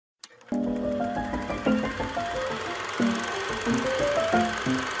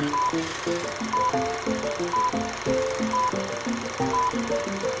Hey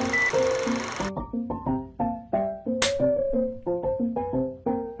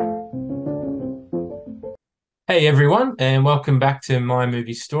everyone, and welcome back to My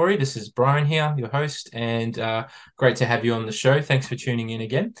Movie Story. This is Brian here, your host, and great to have you on the show. Thanks for tuning in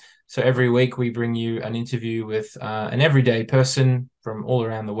again. So every week we bring you an interview with an everyday person from all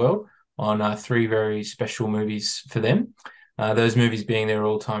around the world on three very special movies for them. Those movies being their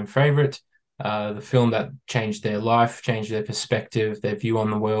all-time favorite, the film that changed their life, changed their perspective, their view on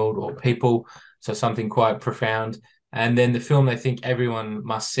the world or people. So something quite profound. And then the film they think everyone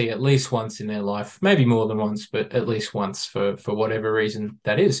must see at least once in their life, maybe more than once, but at least once for whatever reason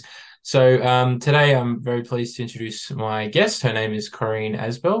that is. So today I'm very pleased to introduce my guest. Her name is Corrine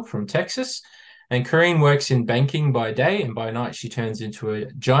Asbell from Texas. And Corrine works in banking by day, and by night she turns into a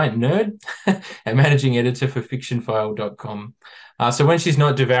giant nerd and managing editor for fictionphile.com. So when she's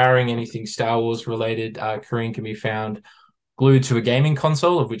not devouring anything Star Wars related, Corrine can be found glued to a gaming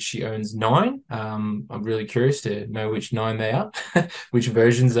console, of which she owns 9. I'm really curious to know which 9 they are, which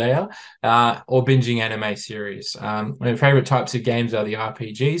versions they are, or binging anime series. Her favorite types of games are the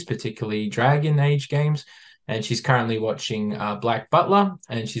RPGs, particularly Dragon Age games. And she's currently watching Black Butler,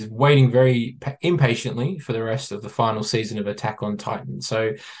 and she's waiting very impatiently for the rest of the final season of Attack on Titan.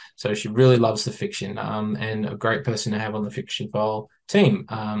 So she really loves the fiction, and a great person to have on the Fiction File team.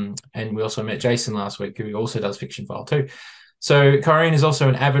 And we also met Jason last week, who also does Fiction File too. So Corrine is also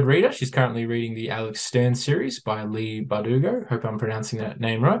an avid reader. She's currently reading the Alex Stern series by Leigh Bardugo. Hope I'm pronouncing that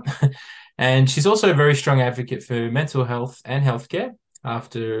name right. And she's also a very strong advocate for mental health and healthcare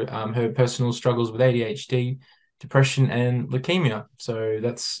after her personal struggles with ADHD, depression, and leukemia. So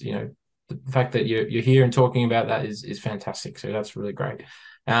that's, the fact that you're here and talking about that is fantastic. So that's really great.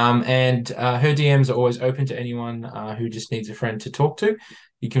 And her DMs are always open to anyone who just needs a friend to talk to.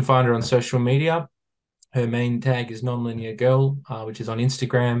 You can find her on social media. Her main tag is nonlinear girl, which is on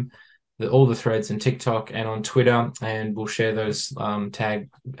Instagram, all the threads and TikTok and on Twitter. And we'll share those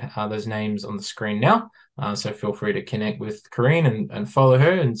those names on the screen now. So feel free to connect with Corrine and follow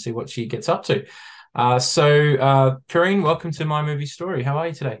her and see what she gets up to. Corrine, welcome to My Movie Story. How are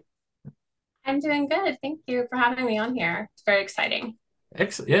you today? I'm doing good. Thank you for having me on here. It's very exciting.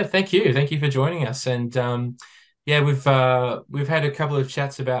 Excellent. Yeah, thank you. Thank you for joining us. And yeah, we've had a couple of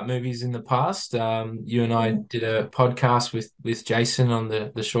chats about movies in the past. You and I Mhm. did a podcast with Jason on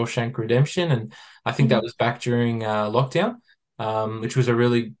the Shawshank Redemption, and I think that Mhm. was back during lockdown, which was a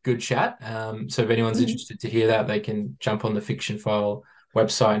really good chat. So if anyone's Mhm. interested to hear that, they can jump on the Fiction File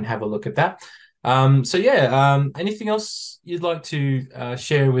website and have a look at that. Anything else you'd like to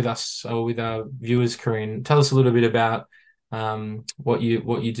share with us or with our viewers, Corinne? Tell us a little bit about what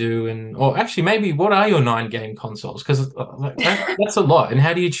you do, and or actually maybe what are your 9 game consoles, because that's a lot, and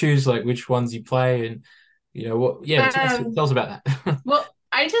how do you choose like which ones you play, and what, yeah, tell us about that. Well,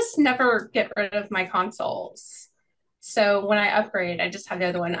 I just never get rid of my consoles. So when I upgrade, I just have the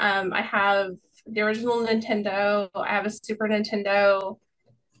other one. I have the original Nintendo. I have a Super Nintendo.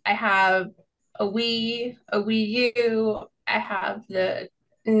 I have a Wii, a Wii U. I have the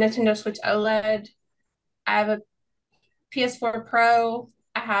Nintendo Switch OLED. I have a PS4 Pro.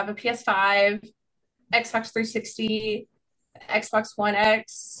 I have a PS5, Xbox 360, Xbox One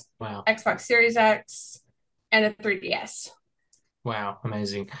X, Wow. Xbox Series X, and a 3DS. Wow,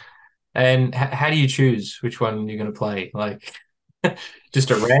 amazing. And how do you choose which one you're going to play, like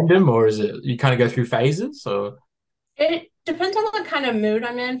just at random, or is it you kind of go through phases, or It depends on what kind of mood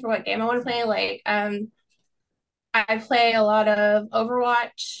I'm in for what game I want to play. I play a lot of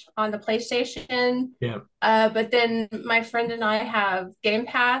Overwatch on the PlayStation, yeah. but then my friend and I have Game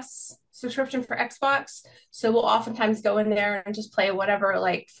Pass subscription for Xbox, so we'll oftentimes go in there and just play whatever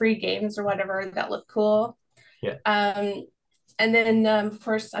like free games or whatever that look cool. Yeah. Um, and then, of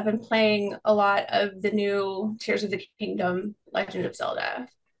course, I've been playing a lot of the new Tears of the Kingdom, Legend of Zelda.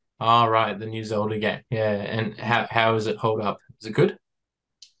 All right, the new Zelda game. Yeah, and how does it hold up? Is it good?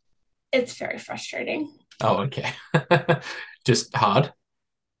 It's very frustrating. Oh, okay. Just hard.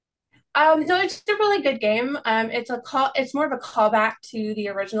 No, it's a really good game. It's more of a callback to the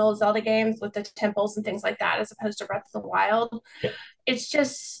original Zelda games with the temples and things like that, as opposed to Breath of the Wild. Yeah. It's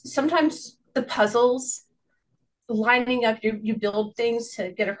just sometimes the puzzles lining up, you build things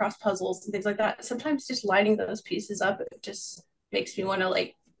to get across puzzles and things like that. Sometimes just lining those pieces up, it just makes me want to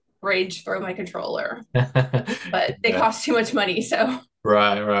like rage throw my controller. But they Yeah. cost too much money, so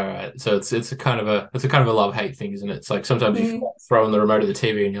Right. So it's a kind of a love-hate thing, isn't it? It's like sometimes you Mhm. throw on the remote of the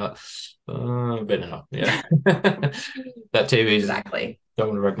TV and you're like, better not. Yeah. That TV is Exactly. Don't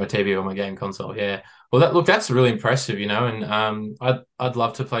want to wreck my TV or my game console. Yeah. Well, that's really impressive, and I'd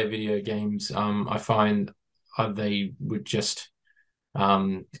love to play video games. I find they would just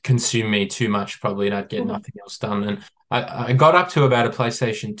consume me too much probably, and I'd get Mhm. nothing else done. And I got up to about a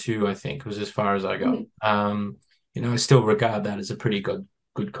PlayStation 2, I think, was as far as I got. Mhm. I still regard that as a pretty good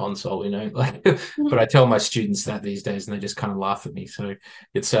console, like, but Mhm. I tell my students that these days and they just kind of laugh at me. So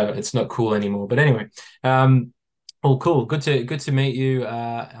it's not cool anymore. But anyway, well, cool. Good to meet you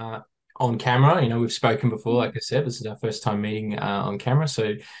on camera. We've spoken before, like I said. This is our first time meeting on camera.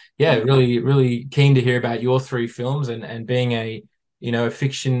 So yeah, Mhm. really, really keen to hear about your three films, and being a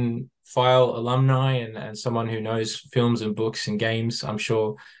fiction file alumni, and someone who knows films and books and games. I'm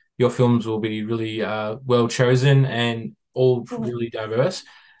sure your films will be really well chosen and all Mhm. really diverse.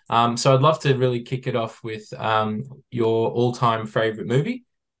 So I'd love to really kick it off with your all-time favorite movie.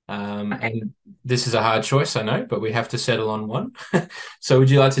 Okay. And this is a hard choice, I know, but we have to settle on one. So would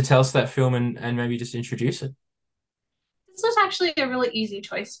you like to tell us that film, and maybe just introduce it? This was actually a really easy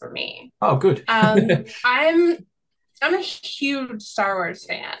choice for me. Oh, good. Um, I'm I'm a huge Star Wars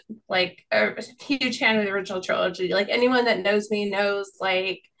fan, like a huge fan of the original trilogy. Like anyone that knows me knows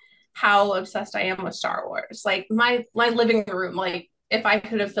like how obsessed I am with Star Wars. Like my living room, like if I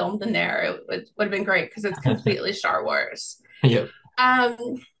could have filmed in there, would have been great because it's completely Star Wars. Yep. Um,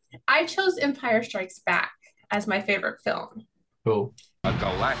 I chose Empire Strikes Back as my favorite film. Cool. A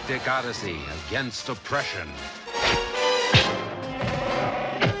galactic odyssey against oppression.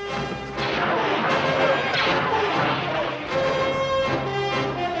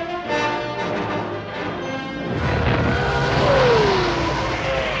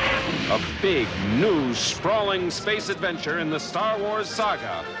 A big, new, sprawling space adventure in the Star Wars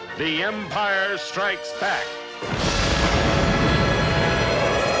saga, The Empire Strikes Back.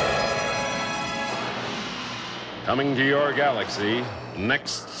 Coming to your galaxy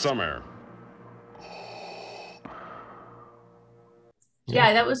next summer. Yeah.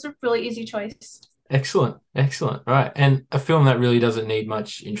 Yeah, that was a really easy choice. Excellent, excellent. All right, and a film that really doesn't need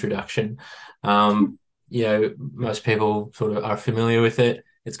much introduction. Um, Most people sort of are familiar with it.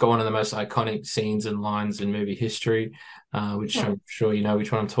 It's got one of the most iconic scenes and lines in movie history, which I'm sure you know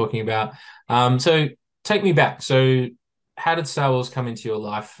which one I'm talking about. So take me back. So, how did Star Wars come into your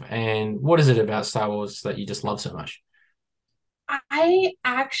life, and what is it about Star Wars that you just love so much? I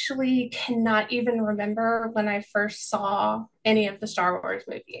actually cannot even remember when I first saw any of the Star Wars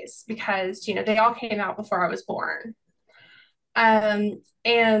movies because, they all came out before I was born. And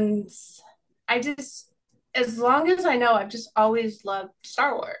I just, as long as I know, I've just always loved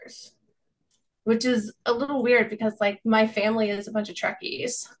Star Wars, which is a little weird because, like, my family is a bunch of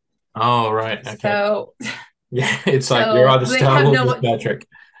Trekkies. Oh, right, okay, So, yeah. It's like you're so either Star Wars or Star Trek.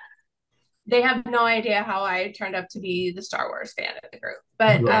 they have no idea how I turned up to be the Star Wars fan of the group.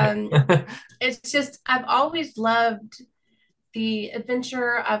 But Right. it's just I've always loved the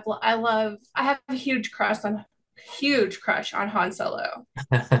adventure. I have a huge crush on Han Solo.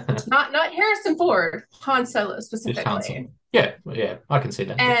 Not Harrison Ford, Han Solo Just Han Solo. specifically. Yeah, yeah, I can see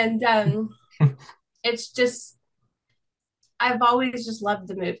that. And it's just I've always just loved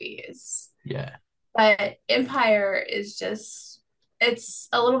the movies. Yeah. But Empire is just it's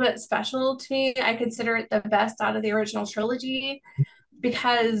a little bit special to me. I consider it the best out of the original trilogy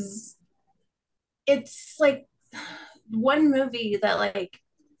because it's like one movie that like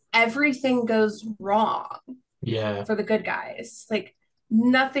everything goes wrong Yeah. for the good guys. Like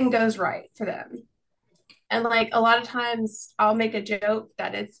nothing goes right for them. And like a lot of times I'll make a joke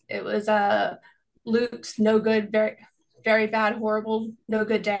that it was Luke's no good, very very bad, horrible, no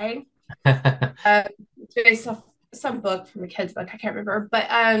good day. Uh based off some book from a kid's book, I can't remember. But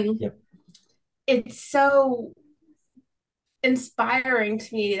Yep. it's so inspiring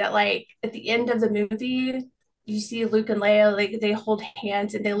to me that like at the end of the movie you see Luke and Leia, like they hold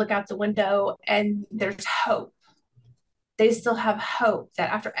hands and they look out the window and there's hope. They still have hope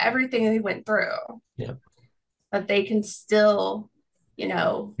that after everything they went through, Yep. that they can still,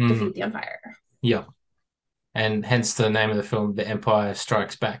 Mm, defeat the Empire. yeah. And hence the name of the film, The Empire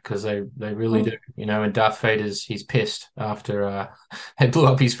Strikes Back, because they really do. Mm. And Darth Vader's he's pissed after they blew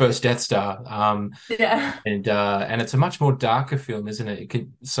up his first Death Star. Yeah. And it's a much more darker film, isn't it?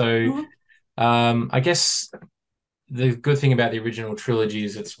 Mhm. I guess the good thing about the original trilogy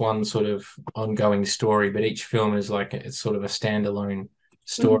is it's one sort of ongoing story, but each film is like it's sort of a standalone Mhm.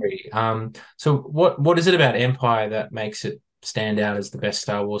 story. So what is it about Empire that makes it stand out as the best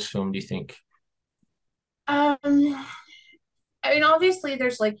Star Wars film, do you think? Um, I mean, obviously,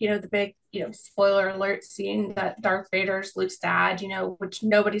 there's like, the big, spoiler alert scene that Darth Vader's Luke's dad, which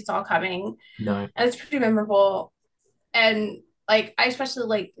nobody saw coming. No. And it's pretty memorable. And like I especially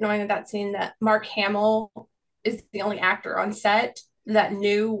like knowing that scene that Mark Hamill is the only actor on set that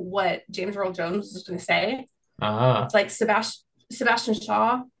knew what James Earl Jones was going to say. Ah, Like Sebastian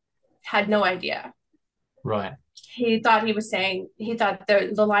Shaw had no idea. right. He thought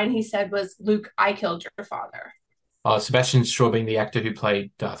the line he said was, Luke, I killed your father. Oh, Sebastian Shaw being the actor who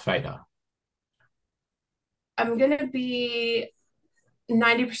played Darth Vader. I'm going to be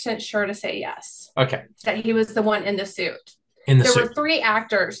 90% sure to say yes, Okay. that he was the one in the suit. In the There suit. were three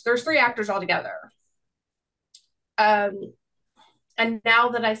actors. There's three actors altogether. Um, and now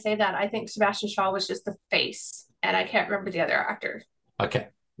that I say that, I think Sebastian Shaw was just the face, and I can't remember the other actor. Okay.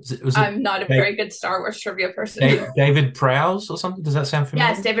 Was it I'm not a very good Star Wars trivia person. David Prowse or something? Does that sound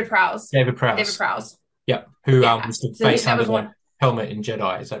familiar? Yes, David Prowse. David David Prowse. Prowse. Yep. Who Yeah. was the So face that under was one. the helmet in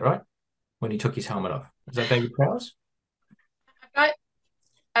Jedi, is that right? When he took his helmet off. Is that David Prowse?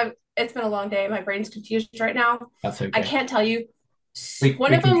 It's been a long day. My brain's confused right now. That's I okay. can't tell you. We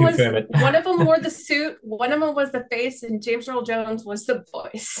can confirm it. One of them wore the suit, one of them was the face, and James Earl Jones was the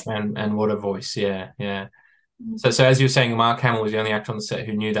voice. And what a voice, yeah, yeah. So as you were saying, Mark Hamill was the only actor on the set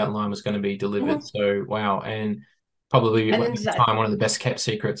who knew that line was going to be delivered. Mm-hmm. So wow, and probably And at then the time one of the best kept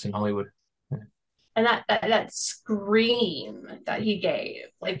secrets in Hollywood. that scream that he gave,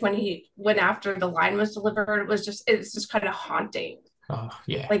 like when after the line was delivered, it's just kind of haunting. Oh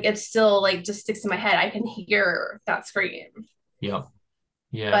yeah. Like it's still like just sticks in my head. I can hear that scream. Yep.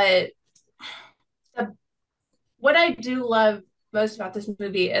 Yeah. But what I do love most about this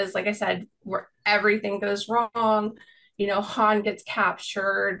movie is, like I said, where everything goes wrong. Han gets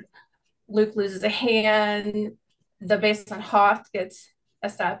captured, Luke loses a hand, the base on Hoth gets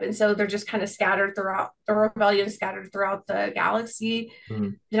messed up, and so they're just kind of scattered throughout the rebellion, scattered throughout the galaxy. They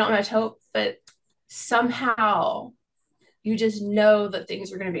don't have much hope, but somehow you just know that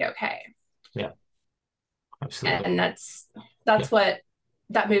things are going to be okay. Yeah, absolutely. And that's Yeah. what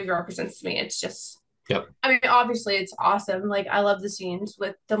that movie represents to me. It's just, Yep. I mean, obviously it's awesome. Like I love the scenes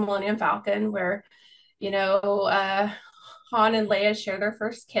with the Millennium Falcon where, Han and Leia share their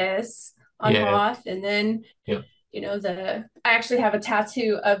first kiss on Yeah. Hoth, and then Yep. I actually have a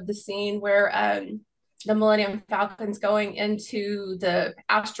tattoo of the scene where the Millennium Falcon's going into the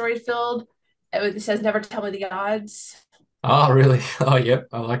asteroid field. It says, "Never tell me the odds." Oh, really? Oh, yep.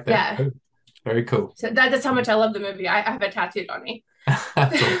 I like that. Yeah. Very cool. So that's how much I love the movie. I have it tattooed on me.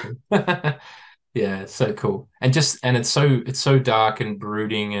 That's awesome. Yeah, so cool. And it's so dark and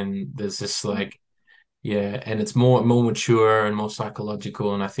brooding, and there's this like, yeah, and it's more mature and more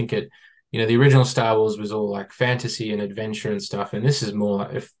psychological. And I think the original Star Wars was all like fantasy and adventure and stuff, and this is more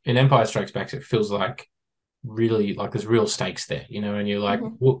like, if in Empire Strikes Back it feels like really like there's real stakes there, and you're like,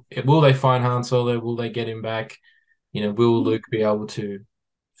 will they find Han Solo? Will they get him back? Will Luke be able to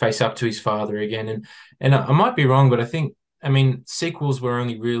face up to his father again? And I might be wrong, but I mean, sequels were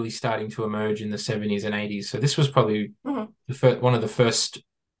only really starting to emerge in the 70s and 80s. So this was probably one of the first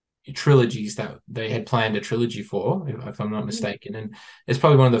trilogies that they had planned a trilogy for, if I'm not mistaken. And it's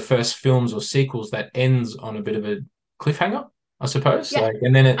probably one of the first films or sequels that ends on a bit of a cliffhanger, I suppose. Yeah,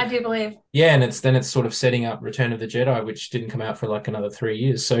 and then I do believe. Yeah, and it's sort of setting up Return of the Jedi, which didn't come out for like another 3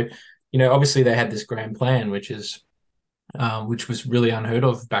 years. So, obviously they had this grand plan, which was really unheard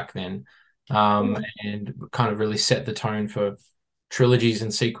of back then, and kind of really set the tone for trilogies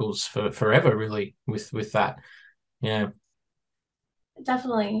and sequels for forever, really, with that. Yeah,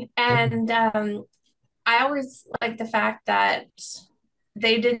 Definitely. And I always like the fact that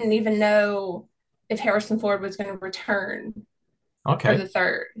they didn't even know if Harrison Ford was going to return for the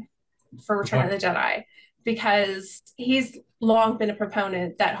third, for Return of the Jedi, because he's long been a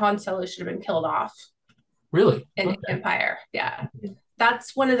proponent that Han Solo should have been killed off. Really? In Empire. Yeah.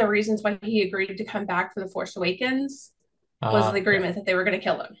 That's one of the reasons why he agreed to come back for The Force Awakens, was the agreement that they were going to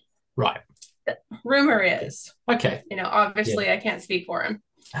kill him. Right. The rumor is. Okay. Obviously I can't speak for him.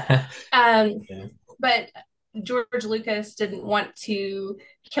 But George Lucas didn't want to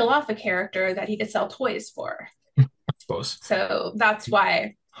kill off a character that he could sell toys for. Of course. So that's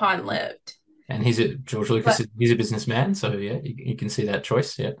why Han lived. And George Lucas, he's a businessman, so yeah, you can see that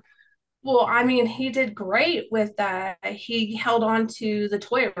choice, yeah. Well, I mean, he did great with that. He held on to the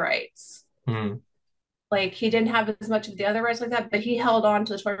toy rights. Like, he didn't have as much of the other rights like that, but he held on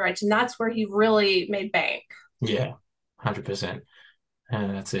to the toy rights, and that's where he really made bank. Yeah, 100%.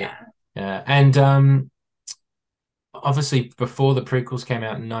 That's it. Yeah. And obviously, before the prequels came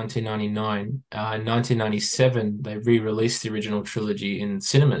out in 1999, in 1997, they re-released the original trilogy in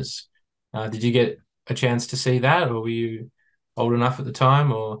cinemas. Did you get a chance to see that, or were you old enough at the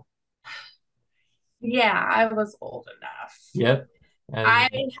time, or? Yeah, I was old enough. Yep. I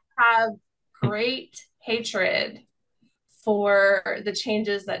have great hatred for the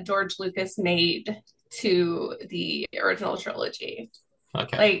changes that George Lucas made to the original trilogy.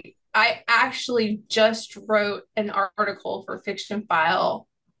 Okay. Like, I actually just wrote an article for fictionphile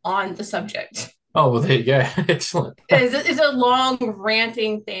on the subject. Oh, well, there you go. Excellent. It's a long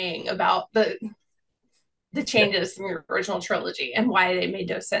ranting thing about the changes from the original trilogy and why they made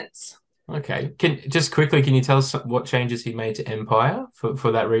no sense. Okay. Can you tell us what changes he made to Empire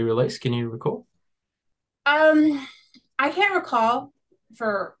for that re-release? Can you recall? I can't recall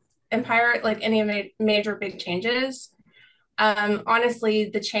for Empire like any major big changes. Honestly,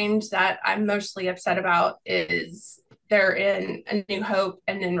 the change that I'm mostly upset about is they're in A New Hope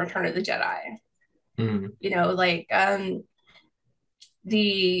and in Return of the Jedi. Mm. You know, like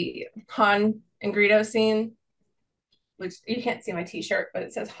the Han and Greedo scene, which you can't see my T-shirt, but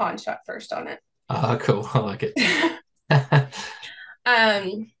it says Han shot first on it. Ah, cool. I like it.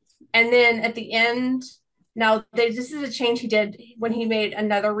 And then at the end, now this is a change he did when he made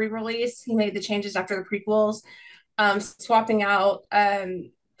another re-release. He made the changes after the prequels, swapping out,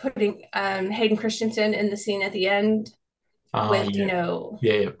 putting Hayden Christensen in the scene at the end with, Yeah.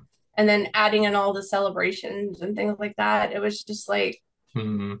 Yeah. and then adding in all the celebrations and things like that. It was just like,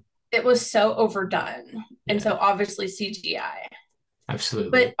 it was so overdone. And so obviously CGI.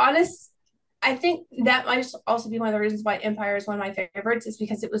 Absolutely. But I think that might also be one of the reasons why Empire is one of my favorites, is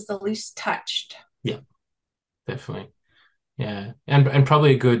because it was the least touched. Yeah, definitely. Yeah, and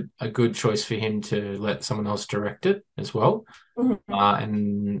probably a good choice for him to let someone else direct it as well. Mm-hmm.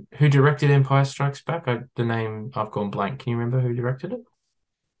 And who directed Empire Strikes Back? The name I've gone blank. Can you remember who directed it?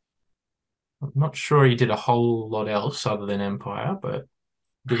 I'm not sure he did a whole lot else other than Empire, but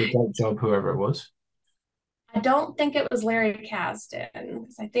did a great job, whoever it was. I don't think it was Larry Kasdan,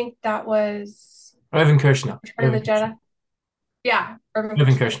 because I think that was Irvin Kershner. Return of the Jedi. Yeah,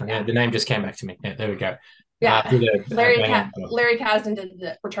 Irvin Kershner. Yeah, the name just came back to me. Yeah, there we go. Yeah, Larry Kasdan did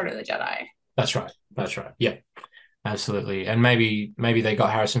the Return of the Jedi. That's right. That's right. Yeah, absolutely. And maybe they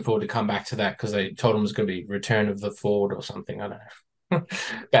got Harrison Ford to come back to that because they told him it was going to be Return of the Ford or something. I don't know.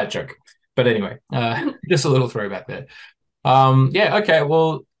 Bad joke. But anyway, just a little throwback there. Yeah. Okay.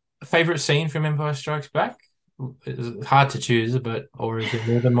 Well, favorite scene from Empire Strikes Back? It's hard to choose, or is there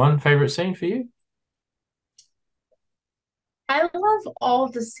more than one favorite scene for you? I love all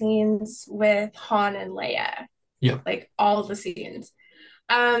the scenes with Han and Leia. Yeah. Like all the scenes.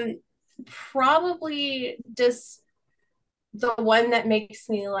 Probably just the one that makes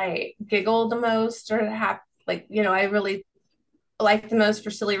me like giggle the most, or have like, I really like the most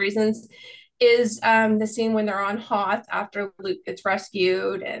for silly reasons, is the scene when they're on Hoth after Luke gets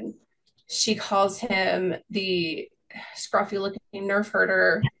rescued and she calls him the scruffy looking nerf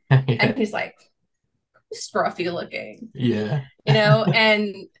herder. Yeah. And he's like, scruffy looking. Yeah.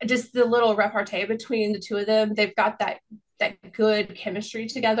 And just the little repartee between the two of them. They've got that good chemistry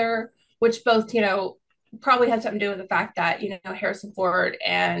together, which both, probably had something to do with the fact that, Harrison Ford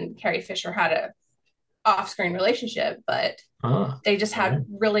and Carrie Fisher had a off-screen relationship, but they just had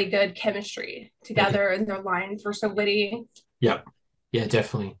really good chemistry together, and their lines were so witty. Yeah. Yeah,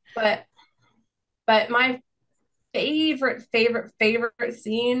 definitely. But my favorite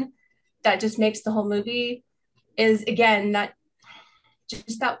scene that just makes the whole movie is, again, that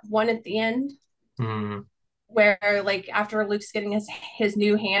one at the end, where like after Luke's getting his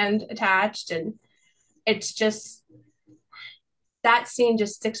new hand attached, and it's just, that scene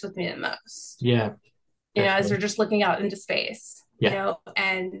just sticks with me the most. Yeah. As they're just looking out into space.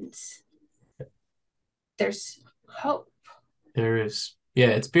 And there's hope. There is. Yeah,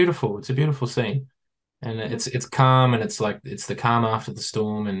 it's beautiful. It's a beautiful scene. And it's calm, and it's the calm after the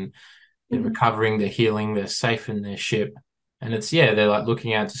storm, and they're recovering, they're healing, they're safe in their ship. And they're like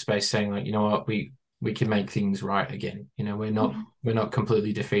looking out to space saying, like, you know what, we can make things right again. We're not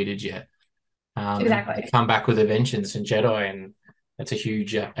completely defeated yet. Exactly. They come back with a vengeance in Jedi, and it's a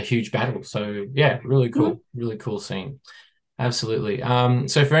huge battle. So yeah, really cool. Really cool scene. Absolutely.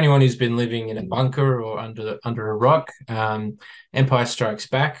 So for anyone who's been living in a bunker or under a rock, Empire Strikes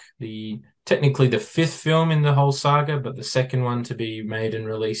Back, technically the fifth film in the whole saga, but the second one to be made and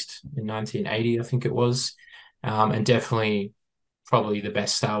released in 1980, I think it was, and definitely probably the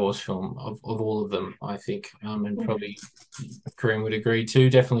best Star Wars film of all of them, I think, and probably Corrine would agree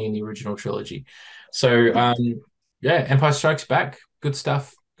too. Definitely in the original trilogy. So yeah, Empire Strikes Back, good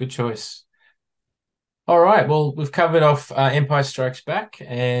stuff, good choice. All right, well, we've covered off Empire Strikes Back,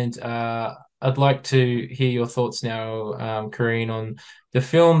 and I'd like to hear your thoughts now, Corrine, on the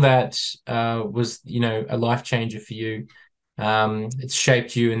film that was, a life changer for you. It's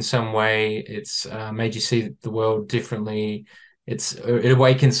shaped you in some way. It's made you see the world differently. it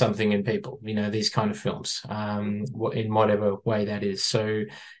awakens something in people, these kind of films, in whatever way that is. So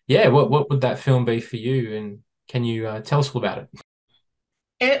yeah, what would that film be for you, and can you tell us all about it?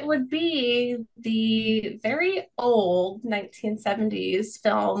 It would be the very old 1970s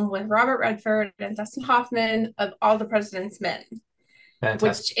film with Robert Redford and Dustin Hoffman of All the President's Men,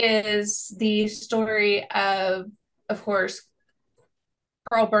 Fantastic. which is the story of course,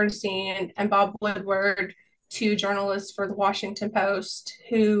 Carl Bernstein and Bob Woodward, two journalists for the Washington Post,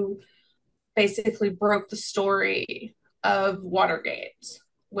 who basically broke the story of Watergate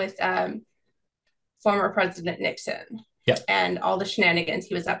with former President Nixon Yeah. and all the shenanigans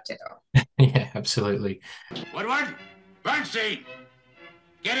he was up to. Yeah, absolutely. Woodward, Bernstein,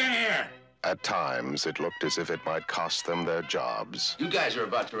 get in here. At times, it looked as if it might cost them their jobs. You guys are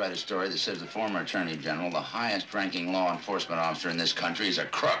about to write a story that says the former Attorney General, the highest-ranking law enforcement officer in this country, is a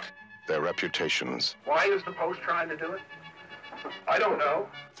crook. Their reputations. Why is the Post trying to do it? I don't know.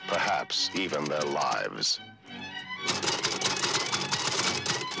 Perhaps even their lives.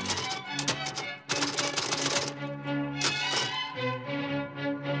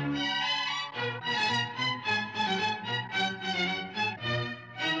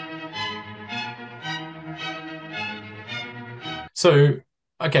 So,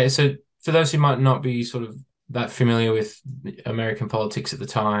 okay, so for those who might not be sort of that familiar with American politics at the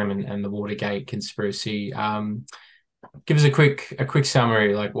time and the Watergate conspiracy, give us a quick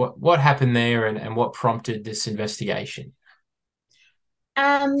summary, like what happened there and what prompted this investigation.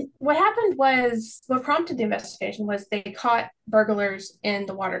 What prompted the investigation was they caught burglars in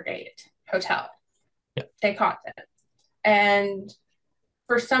the Watergate hotel. Yeah. They caught them. And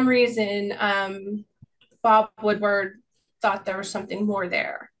for some reason, Bob Woodward thought there was something more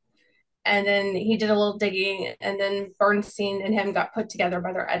there. And then he did a little digging, and then Bernstein and him got put together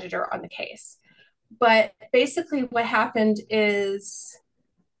by their editor on the case. But basically what happened is,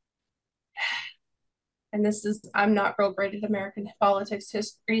 and I'm not real great at American politics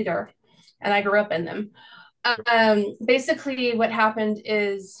history either, and I grew up in them. Basically what happened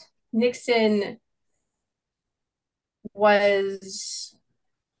is Nixon was,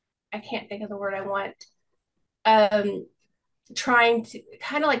 I can't think of the word I want, trying to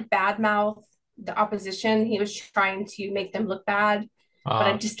kind of like badmouth the opposition. He was trying to make them look bad, but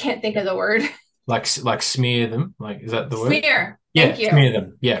I just can't think of the word. Like smear them? Like, is that the word? Smear. Yeah, Thank you. smear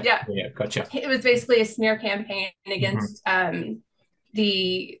them. Yeah. Yeah. Yeah, gotcha. It was basically a smear campaign against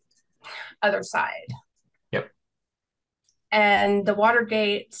the other side. Yep. And the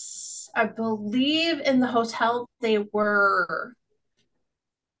Watergates, I believe in the hotel, they were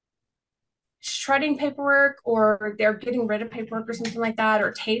shredding paperwork, or they're getting rid of paperwork or something like that,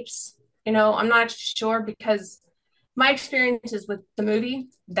 or tapes. I'm not sure, because my experiences with the movie,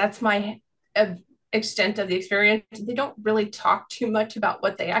 that's my extent of the experience. They don't really talk too much about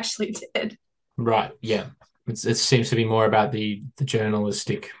what they actually did. Right. Yeah. It seems to be more about the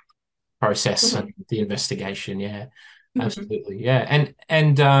journalistic process and the investigation. Yeah. Absolutely. Yeah.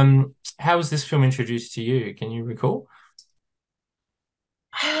 And how was this film introduced to you? Can you recall?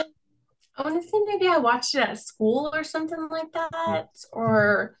 I want to say maybe I watched it at school or something like that,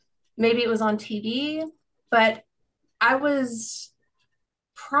 or maybe it was on TV, but I was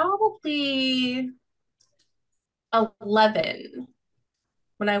probably 11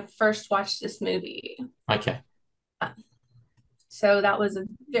 when I first watched this movie. Okay. So that was a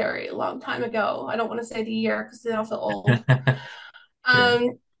very long time ago. I don't want to say the year because then I'll feel old.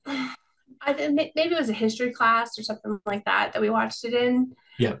 I think maybe it was a history class or something like that we watched it in.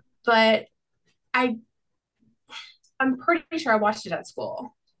 Yeah. But I'm pretty sure I watched it at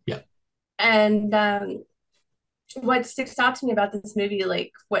school. Yeah. And what sticks out to me about this movie,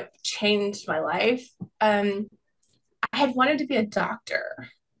 like what changed my life, I had wanted to be a doctor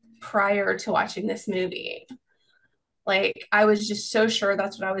prior to watching this movie. Like, I was just so sure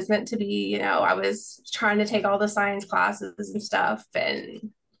that's what I was meant to be. I was trying to take all the science classes and stuff,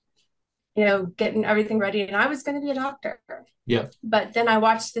 and getting everything ready, and I was going to be a doctor. Yeah. But then I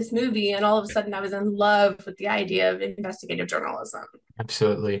watched this movie, and all of a sudden I was in love with the idea of investigative journalism.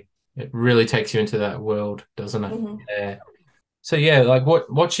 Absolutely. It really takes you into that world, doesn't it? Mm-hmm. Yeah. So yeah, like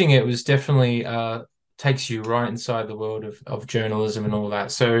watching it was definitely takes you right inside the world of journalism and all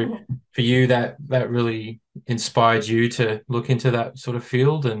that. So for you, that really inspired you to look into that sort of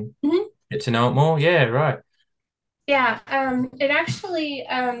field and get to know it more. Yeah, right. Yeah, it actually,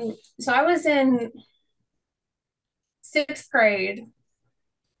 so I was in 6th grade,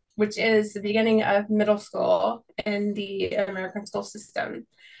 which is the beginning of middle school in the American school system.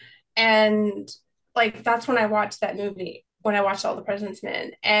 And like, that's when I watched that movie, when I watched All the President's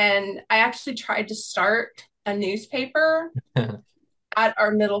Men. And I actually tried to start a newspaper at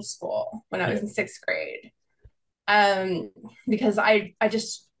our middle school when I was Yeah. in sixth grade. Because I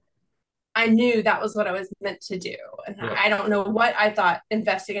knew that was what I was meant to do. And Yeah. I don't know what I thought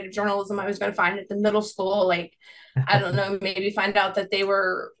investigative journalism I was going to find at the middle school. Like, I don't know, maybe find out that they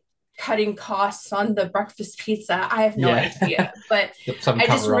were cutting costs on the breakfast pizza. I have no Yeah. idea. But Some I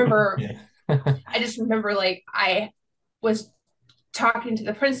just cover up. remember, Yeah. I just remember like I was talking to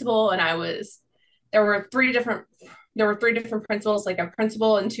the principal and there were three different principals, like a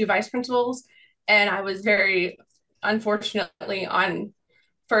principal and two vice principals. And I was very unfortunately on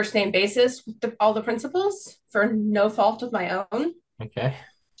first name basis with all the principals for no fault of my own. Okay.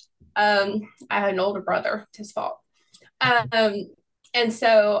 I had an older brother, it's his fault. And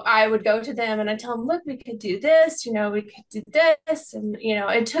so I would go to them and I tell them, look, we could do this, we could do this. And,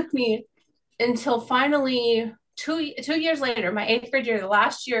 it took me until finally 2 years later, my eighth grade year, the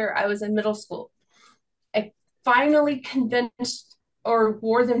last year I was in middle school, I finally convinced or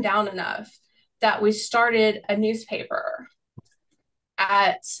wore them down enough that we started a newspaper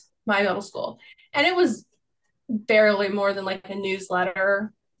at my middle school. And it was barely more than like a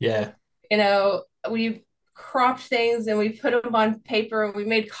newsletter. Yeah. We cropped things and we put them on paper and we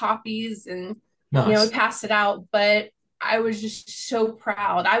made copies and, Nice. we passed it out. But I was just so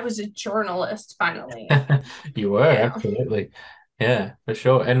proud. I was a journalist finally. You were, absolutely. Yeah, for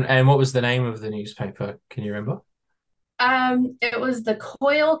sure. And what was the name of the newspaper? Can you remember? It was the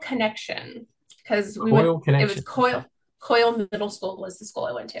Coil Connection because Connection. It was Coil Middle School was the school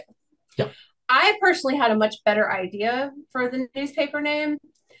I went to. Yep. I personally had a much better idea for the newspaper name.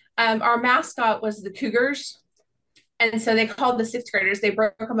 Our mascot was the Cougars. And so they called the sixth graders, they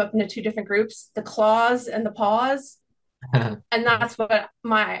broke them up into two different groups, the Claws and the Paws. And that's what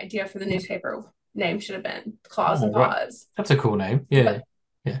my idea for the newspaper name should have been, Claws and Paws. Right. That's a cool name. Yeah.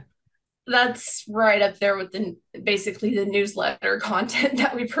 Yeah. That's right up there with basically the newsletter content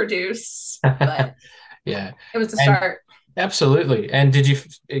that we produce. But yeah, it was a start. Absolutely. And did you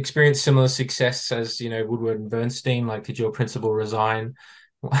experience similar success as, Woodward and Bernstein? Like, did your principal resign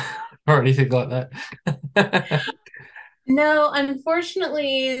or anything like that? No,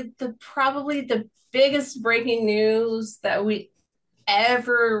 unfortunately, probably the biggest breaking news that we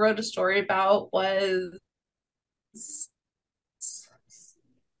ever wrote a story about was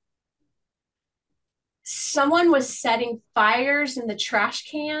someone was setting fires in the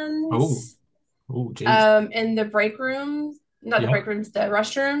trash cans. Oh, geez. In the break rooms, not the break rooms, the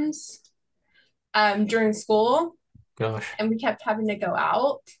restrooms, during school. Gosh. And we kept having to go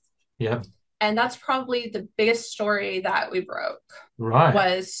out. Yeah. And that's probably the biggest story that we broke. Right.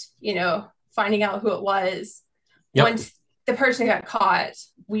 Was, finding out who it was. Yep. Once the person got caught,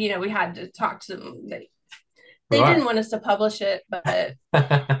 we had to talk to them. They didn't want us to publish it, but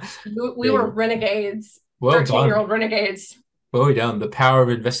we were renegades. Well 13-year-old renegades. Well done. The power of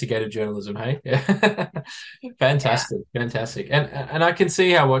investigative journalism, hey? Fantastic. Yeah. Fantastic. And I can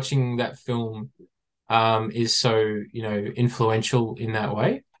see how watching that film is so, influential in that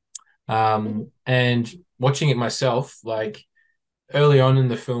way. And watching it myself, like early on in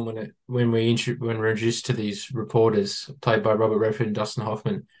the film when we're introduced to these reporters played by Robert Redford and Dustin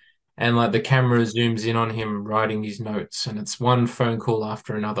Hoffman, and like the camera zooms in on him writing his notes, and it's one phone call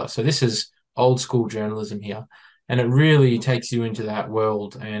after another. So this is old school journalism here, and it really takes you into that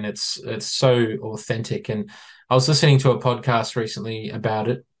world, and it's so authentic. And I was listening to a podcast recently about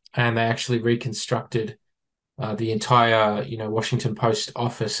it, and they actually reconstructed the entire, Washington Post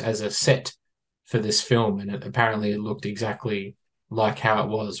office as a set for this film, and apparently it looked exactly like how it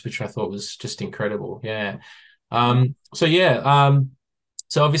was, which I thought was just incredible. Yeah. So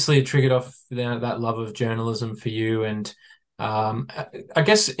obviously it triggered off that love of journalism for you, and I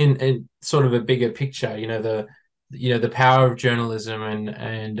guess in sort of a bigger picture, the power of journalism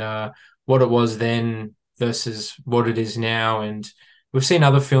and what it was then versus what it is now. And we've seen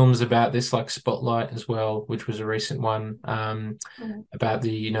other films about this, like Spotlight as well, which was a recent one about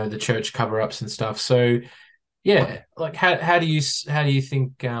the church cover-ups and stuff. So yeah, like how do you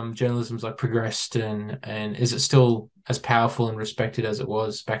think journalism's like progressed, and is it still as powerful and respected as it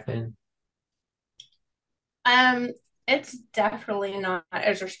was back then? It's definitely not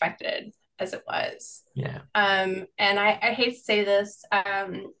as respected as it was. Yeah. And I hate to say this,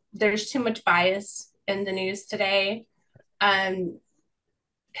 there's too much bias in the news today.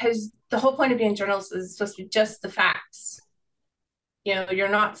 Because the whole point of being a journalist is supposed to be just the facts. You're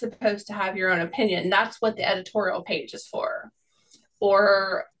not supposed to have your own opinion. That's what the editorial page is for.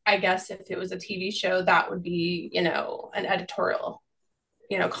 Or I guess if it was a TV show, that would be, an editorial,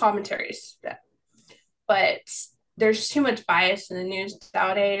 commentaries. But there's too much bias in the news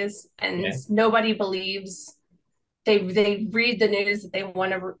nowadays, and Yeah. nobody believes. They read the news that they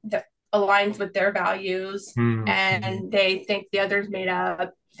want to that aligns with their values, and they think the others made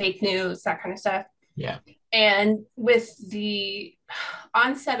up fake news, that kind of stuff. Yeah. And with the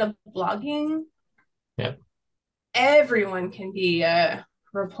onset of blogging, Yeah. everyone can be a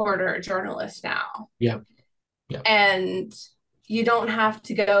reporter, a journalist now. Yeah. Yeah. And you don't have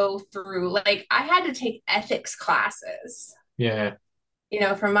to go through, like, I had to take ethics classes, Yeah.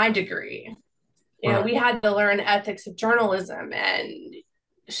 from my degree. Right. We had to learn ethics of journalism and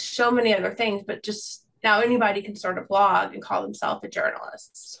so many other things, but just now anybody can start a blog and call themselves a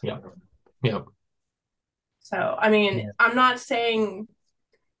journalist. Yeah. Yeah. So, I mean, I'm not saying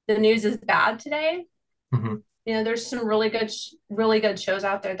the news is bad today. There's some really good shows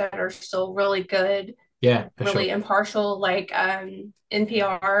out there that are still really good. Yeah, for really sure. impartial, like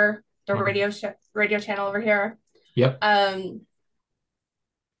NPR, the radio channel over here. Yep. And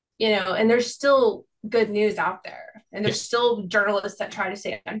there's still good news out there, and there's still journalists that try to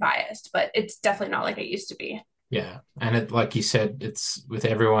stay unbiased, but it's definitely not like it used to be. Yeah, and it, like you said, it's with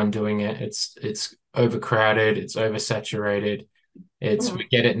everyone doing it. It's overcrowded. It's oversaturated. We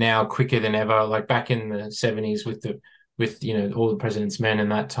get it now quicker than ever. Like back in the 70s with all the President's Men in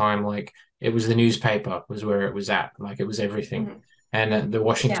that time, like it was the newspaper was where it was at. Like it was everything. And the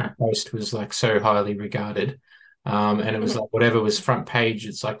Washington Post was like so highly regarded. And it was like whatever was front page,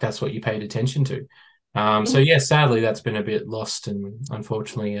 it's like that's what you paid attention to. So yeah, sadly that's been a bit lost, and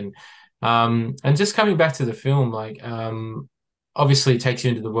unfortunately, and just coming back to the film, like obviously it takes you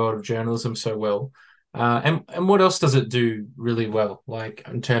into the world of journalism so well. And what else does it do really well, like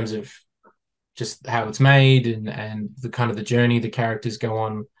in terms of just how it's made and the kind of the journey the characters go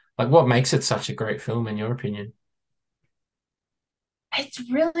on? Like what makes it such a great film in your opinion? It's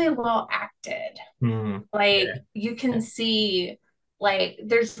really well acted. Like you can see, like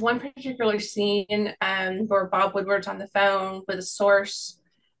there's one particular scene where Bob Woodward's on the phone with a source,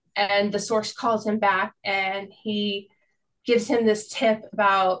 and the source calls him back and he gives him this tip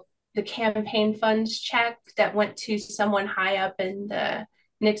about the campaign funds check that went to someone high up in the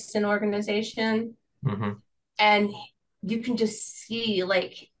Nixon organization. And you can just see,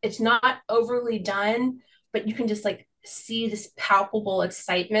 like, it's not overly done, but you can just like see this palpable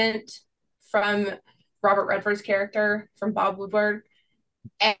excitement from Robert Redford's character, from Bob Woodward.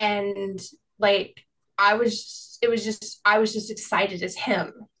 And like I was just excited as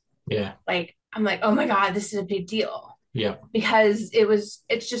him. Yeah. Like I'm like, oh my God, this is a big deal. Yeah. Because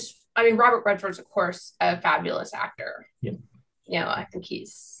it's just, I mean, Robert Redford's of course a fabulous actor. Yeah. I think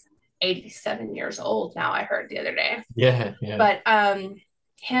he's 87 years old now, I heard the other day. Yeah. But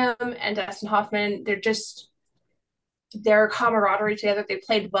him and Dustin Hoffman, their camaraderie together, they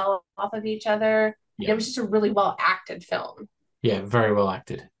played well off of each other. It was just a really well acted film. Yeah, very well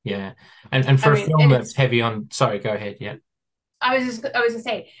acted. Yeah. And for a film that's heavy on, sorry, go ahead. Yeah. I was gonna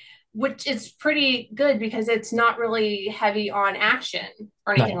say, which is pretty good because it's not really heavy on action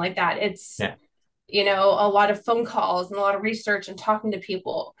or anything like that. It's a lot of phone calls and a lot of research and talking to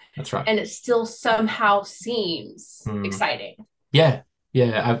people. That's right. And it still somehow seems exciting. Yeah.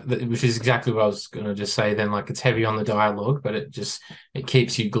 Which is exactly what I was going to just say then. Like it's heavy on the dialogue, but it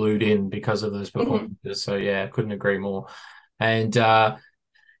keeps you glued in because of those performances. So yeah, I couldn't agree more. And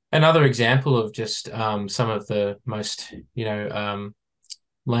another example of just some of the most,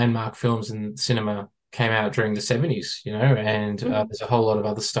 landmark films in cinema came out during the 70s, and there's a whole lot of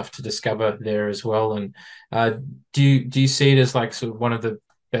other stuff to discover there as well. And do you see it as like sort of one of the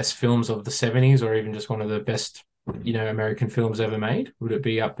best films of the 70s, or even just one of the best, American films ever made? Would it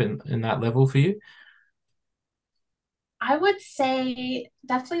be up in that level for you? I would say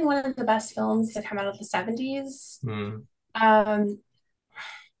definitely one of the best films that come out of the 70s.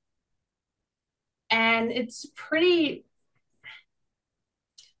 And it's pretty,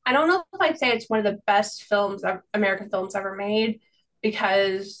 I don't know if I'd say it's one of the best films, American films ever made,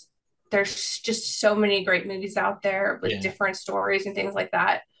 because there's just so many great movies out there with different stories and things like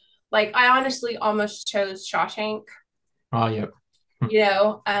that. Like I honestly almost chose Shawshank. Oh, yeah.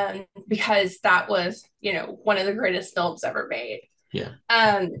 Because that was, one of the greatest films ever made. Yeah.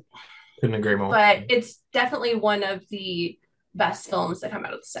 Couldn't agree more. But it's definitely one of the best films that come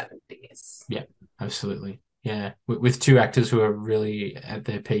out of the 70s. Yeah, absolutely. Yeah, with two actors who are really at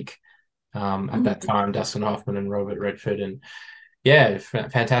their peak at that time, Dustin Hoffman and Robert Redford. And yeah,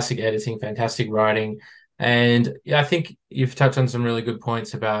 fantastic editing, fantastic writing. And yeah, I think you've touched on some really good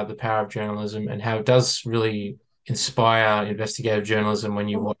points about the power of journalism and how it does really inspire investigative journalism when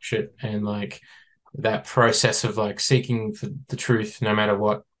you watch it, and like that process of like seeking for the truth no matter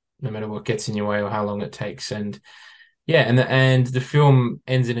what no matter what gets in your way or how long it takes. And yeah, and the film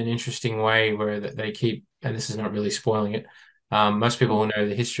ends in an interesting way where they keep, and this is not really spoiling it. Most people will know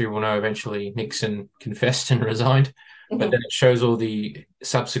the history will know eventually Nixon confessed and resigned, but then it shows all the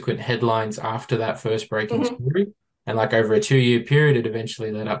subsequent headlines after that first breaking story. And like over a 2-year period, it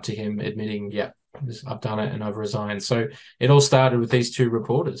eventually led up to him admitting, yeah, I've done it and I've resigned. So it all started with these two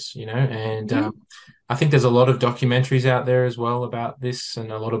reporters, and I think there's a lot of documentaries out there as well about this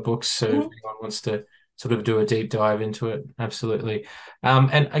and a lot of books. So if anyone wants to sort of do a deep dive into it, absolutely.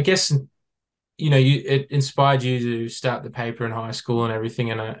 And I guess, it inspired you to start the paper in high school and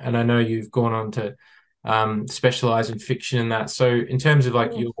everything. And I know you've gone on to specialize in fiction and that. So in terms of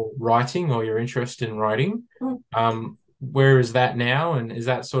like your writing or your interest in writing, where is that now? And is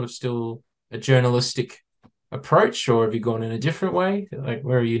that sort of still a journalistic approach, or have you gone in a different way? Like,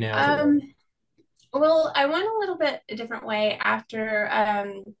 where are you now? Well, I went a little bit a different way after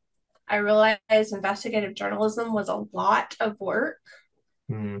I realized investigative journalism was a lot of work.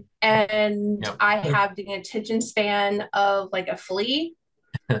 And I have the attention span of like a flea.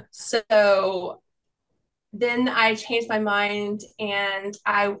 So then I changed my mind and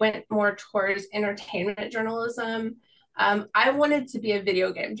I went more towards entertainment journalism. I wanted to be a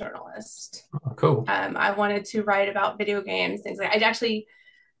video game journalist. Oh, cool. I wanted to write about video games, things like that. I actually,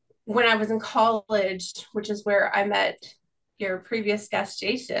 when I was in college, which is where I met your previous guest,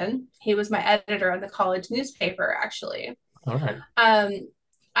 Jason, he was my editor on the college newspaper, actually. All right.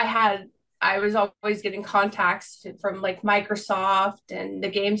 I was always getting contacts from like Microsoft and the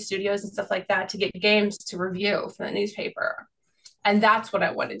game studios and stuff like that to get games to review for the newspaper. And that's what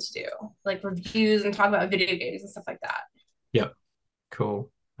I wanted to do, like reviews and talk about video games and stuff like that. Yep.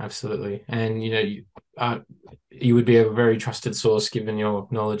 Cool. Absolutely. And, you would be a very trusted source given your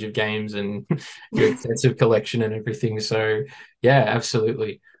knowledge of games and your extensive collection and everything. So, yeah,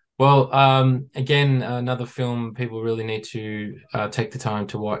 absolutely. Well, again, another film people really need to take the time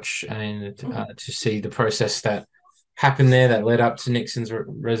to watch and to see the process that happened there that led up to Nixon's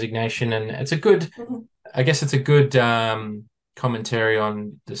resignation. And it's a good, I guess it's a good commentary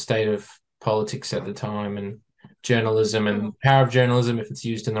on the state of politics at the time and journalism and the power of journalism if it's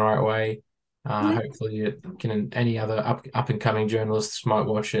used in the right way. Hopefully any other up and coming journalists might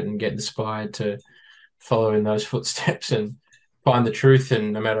watch it and get inspired to follow in those footsteps and find the truth,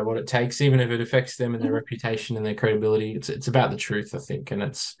 and no matter what it takes, even if it affects them and their reputation and their credibility, it's about the truth, I think. And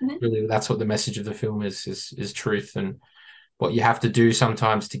it's really, that's what the message of the film is truth, and what you have to do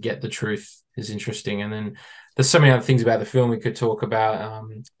sometimes to get the truth is interesting. And then there's so many other things about the film we could talk about.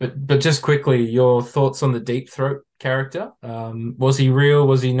 But just quickly, your thoughts on the Deep Throat character. Was he real?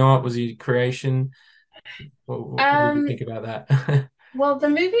 Was he not? Was he creation? What do you think about that? Well, the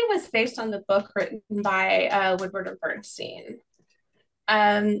movie was based on the book written by Woodward and Bernstein.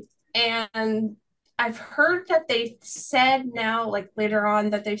 And I've heard that they said now, like later on,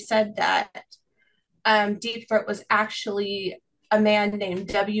 that they've said that Deep Throat was actually a man named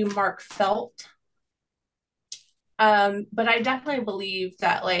W. Mark Felt. But I definitely believe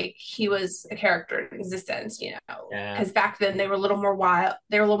that like he was a character in existence, because back then they were a little more wild.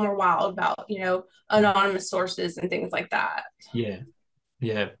 They were a little more wild about, anonymous sources and things like that.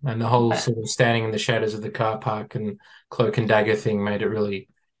 Yeah, and the whole sort of standing in the shadows of the car park and cloak and dagger thing made it really,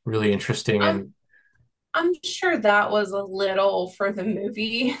 really interesting. And I'm sure that was a little for the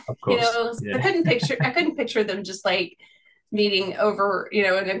movie. Of course, I couldn't picture them just like meeting over, in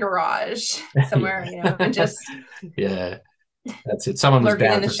a garage somewhere, and just that's it. Someone was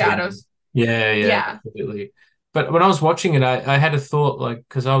lurking in the shadows. Yeah, absolutely. But when I was watching it, I had a thought, like,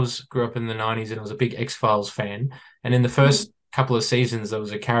 because grew up in the 90s and I was a big X-Files fan, and in the first couple of seasons there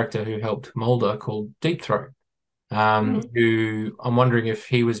was a character who helped Mulder called Deep Throat, who I'm wondering if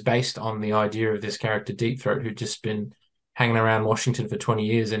he was based on the idea of this character Deep Throat, who'd just been hanging around Washington for 20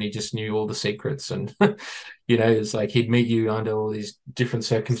 years and he just knew all the secrets, and it's like he'd meet you under all these different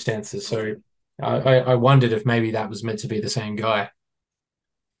circumstances. So I wondered if maybe that was meant to be the same guy.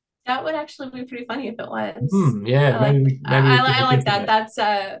 That would actually be pretty funny if it was. Maybe I like that.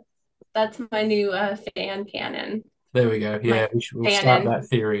 That's my new fan canon. There we go. Yeah, we'll start that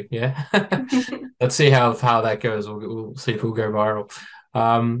theory. Yeah. Let's see how that goes. We'll see if we'll go viral.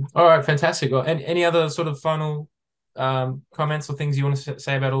 All right, fantastic. Well, any other sort of final comments or things you want to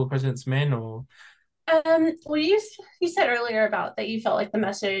say about All the President's Men? Or well, you said earlier about that you felt like the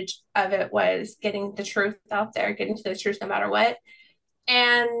message of it was getting the truth out there, getting to the truth no matter what.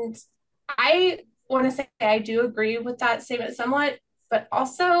 And I want to say I do agree with that statement somewhat, but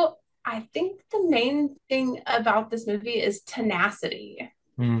also I think the main thing about this movie is tenacity.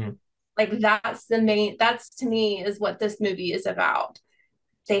 Like that's to me is what this movie is about.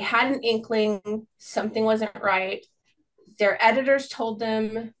 they had an inkling something wasn't right. Their editors told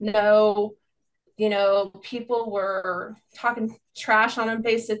them no, people were talking trash on them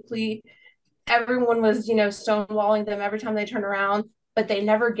basically. Everyone was, stonewalling them every time they turned around, but they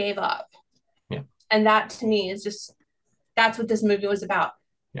never gave up. Yeah. And that to me is that's what this movie was about.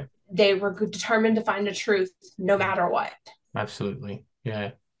 Yeah. They were determined to find the truth no matter what. Absolutely.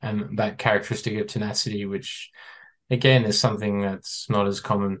 Yeah. And that characteristic of tenacity, which again is something that's not as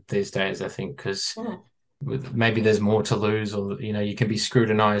common these days, I think, because maybe there's more to lose, or you can be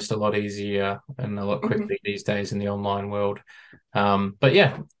scrutinized a lot easier and a lot quickly these days in the online world. But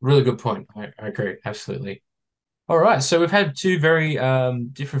yeah, really good point. I agree, absolutely. All right, so we've had two very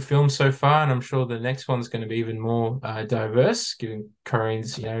different films so far, and I'm sure the next one's going to be even more diverse, given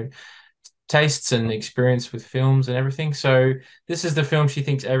Corrine's tastes and experience with films and everything. So this is the film she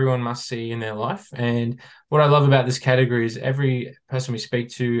thinks everyone must see in their life. And what I love about this category is every person we speak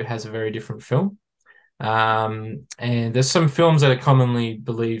to has a very different film. And there's some films that are commonly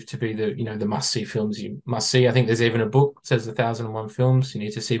believed to be the must-see films you must see. I think there's even a book that says 1,001 films you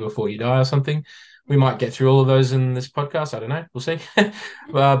need to see before you die or something. We might get through all of those in this podcast. I don't know. We'll see.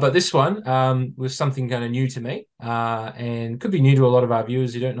 But this one was something kind of new to me and could be new to a lot of our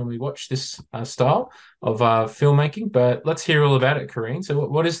viewers who don't normally watch this style of filmmaking. But let's hear all about it, Corrine. So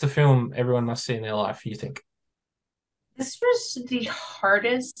what is the film everyone must see in their life, you think? This was the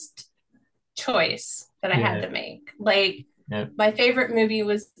hardest choice that I had to make. My favorite movie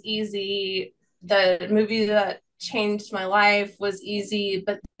was easy. The movie that changed my life was easy,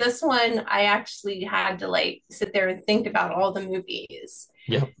 but this one I actually had to sit there and think about all the movies.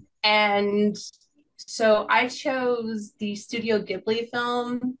 Yeah. And so I chose the Studio Ghibli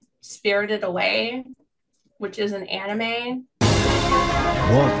film Spirited Away, which is an anime.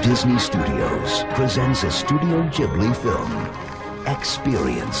 Walt Disney Studios presents a Studio Ghibli film.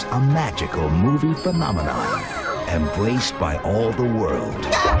 Experience a magical movie phenomenon embraced by all the world.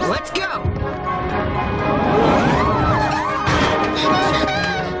 Let's go!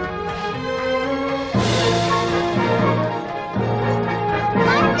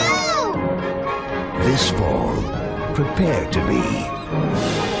 This fall, prepare to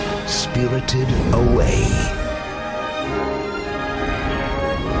be spirited away.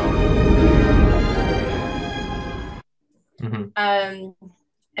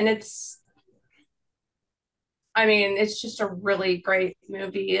 And it's just a really great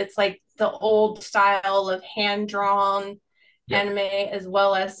movie. It's like the old style of hand-drawn anime as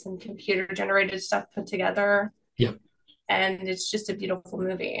well as some computer-generated stuff put together. Yep. And it's just a beautiful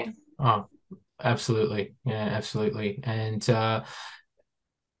movie. Oh, absolutely. Yeah, absolutely. And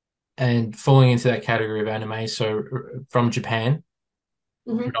falling into that category of anime, so from Japan,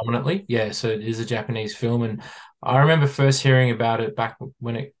 predominantly. Yeah, so it is a Japanese film, and I remember first hearing about it back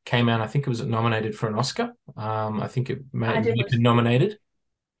when it came out. I think it was nominated for an Oscar. I think it may have been nominated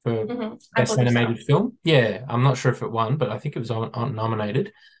for Best Animated Film. Yeah, I'm not sure if it won, but I think it was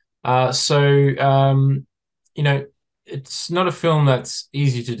nominated. It's not a film that's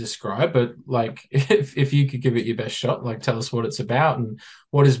easy to describe, but if you could give it your best shot, tell us what it's about and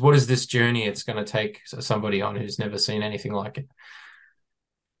what is this journey it's going to take somebody on who's never seen anything like it.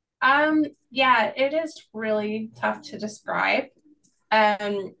 Yeah, it is really tough to describe.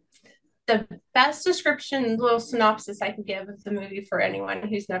 The best description, little synopsis I can give of the movie for anyone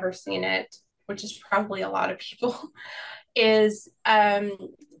who's never seen it, which is probably a lot of people, is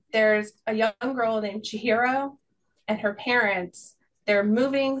there's a young girl named Chihiro and her parents. They're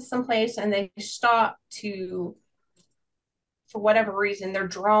moving someplace and they stop to, for whatever reason, they're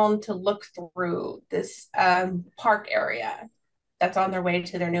drawn to look through this park area that's on their way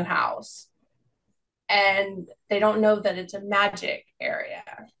to their new house. And they don't know that it's a magic area.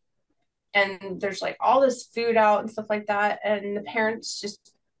 And there's all this food out and stuff like that. And the parents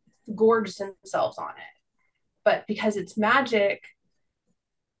just gorge themselves on it. But because it's magic,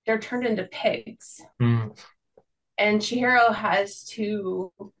 they're turned into pigs. And Chihiro has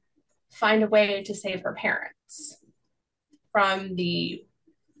to find a way to save her parents from the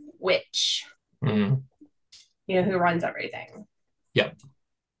witch, who runs everything. Yep.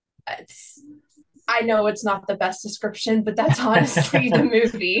 I know it's not the best description, but that's honestly the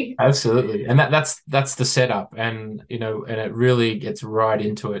movie. Absolutely. And that's the setup, and and it really gets right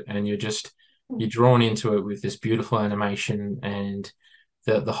into it, and you're drawn into it with this beautiful animation and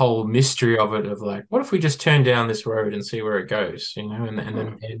the whole mystery of it, of what if we just turn down this road and see where it goes, and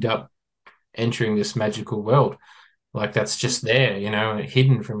then end up entering this magical world. That's just there,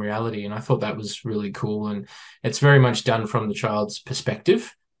 hidden from reality. And I thought that was really cool. And it's very much done from the child's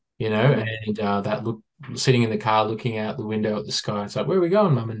perspective, and that look sitting in the car looking out the window at the sky. It's like, where are we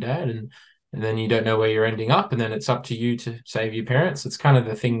going, mum and dad? And then you don't know where you're ending up, and then it's up to you to save your parents. It's kind of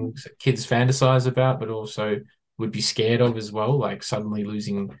the things that kids fantasize about, but also would be scared of as well, like suddenly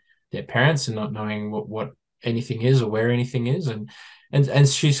losing their parents and not knowing what anything is or where anything is. And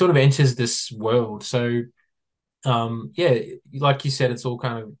she sort of enters this world. So yeah, like you said, it's all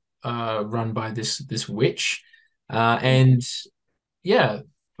kind of run by this witch. And yeah,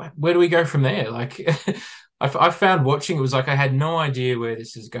 where do we go from there? Like I found watching it was like I had no idea where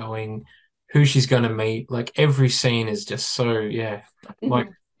this is going, who she's going to meet. Like every scene is just so, yeah, like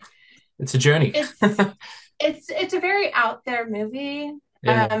it's a journey. It's a very out there movie.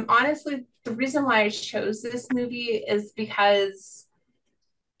 Yeah. Honestly, the reason why I chose this movie is because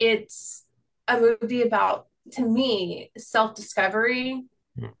it's a movie about, to me, self-discovery.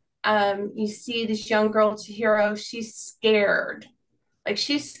 You see this young girl, Chihiro, she's scared. Like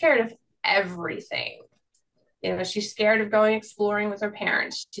she's scared of everything. She's scared of going exploring with her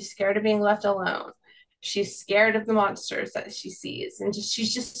parents. She's scared of being left alone. She's scared of the monsters that she sees. And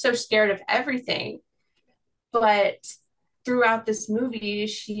she's just so scared of everything. But throughout this movie,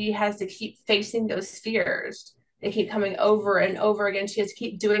 she has to keep facing those fears. They keep coming over and over again. She has to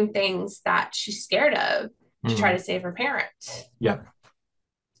keep doing things that she's scared of to try to save her parents. Yeah.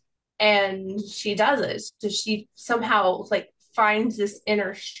 And she does it. So she somehow finds this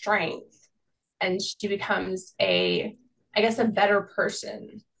inner strength, and she becomes a better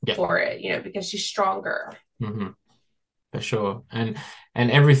person for it, because she's stronger. For sure. And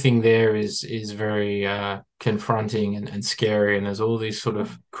everything there is very confronting and scary, and there's all these sort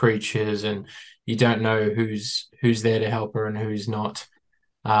of creatures, and you don't know who's there to help her and who's not.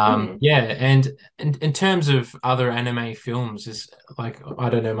 Yeah, and in terms of other anime films, is like I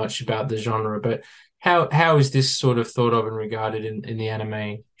don't know much about the genre, but how is this sort of thought of and regarded in the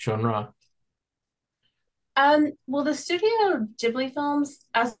anime genre? Well, the Studio Ghibli films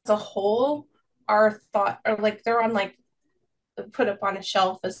as a whole are they're on put up on a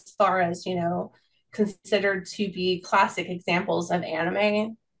shelf as far as considered to be classic examples of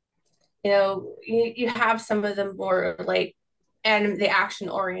anime. You have some of the more the action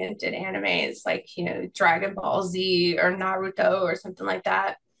oriented animes like Dragon Ball Z or Naruto or something like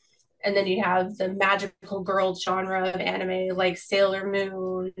that. And then you have the magical girl genre of anime like Sailor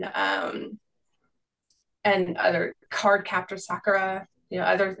Moon, and other Card Captor Sakura,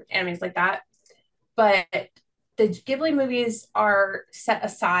 other animes like that. But the Ghibli movies are set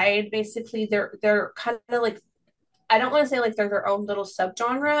aside. Basically, they're kind of I don't want to say they're their own little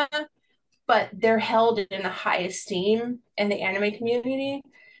subgenre, but they're held in a high esteem in the anime community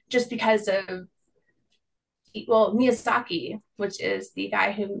just because of Miyazaki, which is the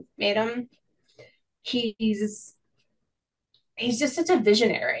guy who made them. He's just such a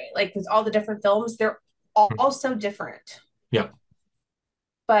visionary. With all the different films, they're all so different. Yeah.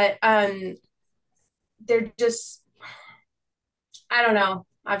 But they're just, I don't know.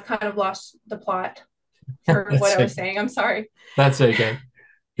 I've kind of lost the plot for what I was saying. I'm sorry. That's okay.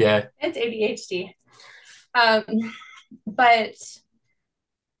 Yeah. It's ADHD. But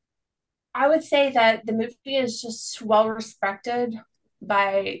I would say that the movie is just well respected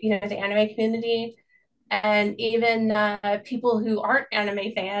by, the anime community. And even people who aren't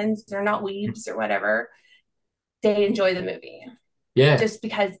anime fans, they're not weebs or whatever, they enjoy the movie. Yeah. Just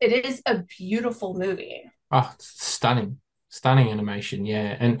because it is a beautiful movie. Oh, stunning animation.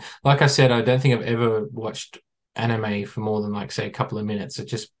 Yeah. And like I said, I don't think I've ever watched anime for more than say a couple of minutes. It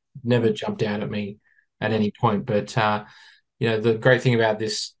just never jumped out at me at any point. But the great thing about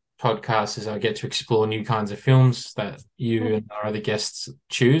this podcast is I get to explore new kinds of films that you and our other guests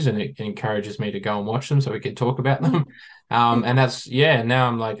choose, and it encourages me to go and watch them so we can talk about them. And that's now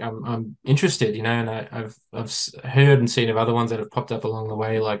I'm interested, and I've heard and seen of other ones that have popped up along the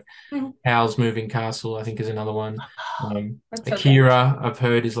way, like Howl's Moving Castle, I think is another one. Akira, I've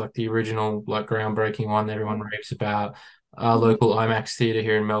heard is the original groundbreaking one that everyone raves about. Our local IMAX theater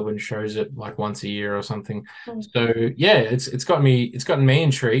here in Melbourne shows it once a year or something. So yeah, it's gotten me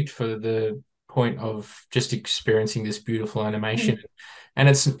intrigued for the point of just experiencing this beautiful animation. And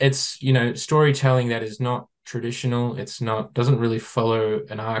it's storytelling that is not traditional. Doesn't really follow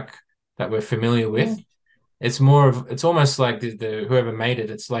an arc that we're familiar with. It's almost like the whoever made it,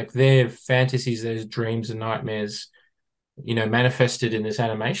 it's like their fantasies, their dreams and nightmares, manifested in this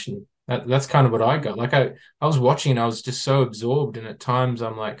animation. That's kind of what I got. I was watching and I was just so absorbed, and at times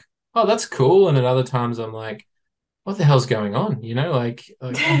I'm like, oh, that's cool, and at other times I'm like, what the hell's going on?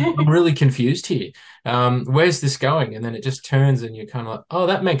 I'm really confused here. Where's this going? And then it just turns and you're kind of like, oh,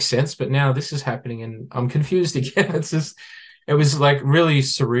 that makes sense, but now this is happening and I'm confused again. It's it was like really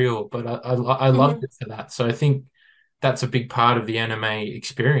surreal, but I loved Mhm. it for that. So I think that's a big part of the anime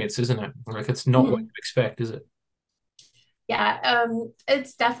experience, isn't it? Like it's not what you Mhm. expect, is it? Yeah,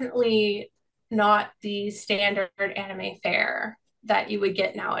 it's definitely not the standard anime fare that you would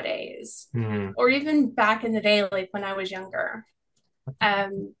get nowadays, Hmm. or even back in the day, like when I was younger.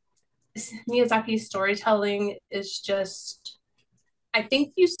 Um, Miyazaki's storytelling is just, I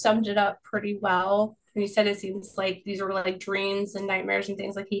think you summed it up pretty well. And you said it seems like these were like dreams and nightmares and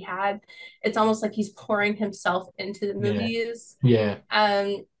things like he had. It's almost like he's pouring himself into the Yeah. movies. Yeah.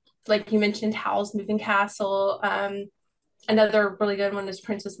 Um, like you mentioned, Howl's Moving Castle. Another really good one is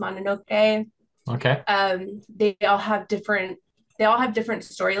Princess Mononoke. Okay. They all have different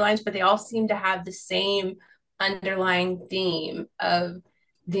storylines, but they all seem to have the same underlying theme of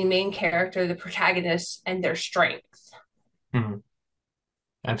the main character, the protagonist, and their strength. Hmm.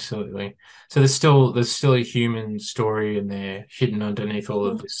 Absolutely. So there's still a human story in there hidden underneath all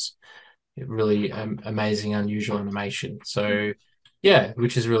of this really amazing, unusual animation. So yeah,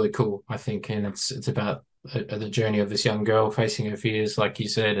 which is really cool, I think, and it's about the journey of this young girl facing her fears, like you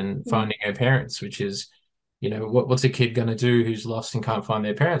said, and finding her parents, which is, what's a kid going to do who's lost and can't find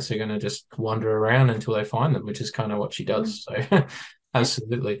their parents? They're going to just wander around until they find them, which is kind of what she does. So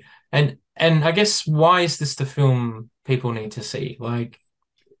absolutely. And I guess why is this the film people need to see? Like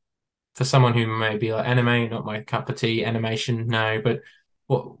for someone who may be like anime, not my cup of tea, animation, no, but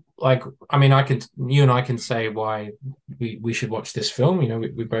what like I mean you and I can say why we should watch this film.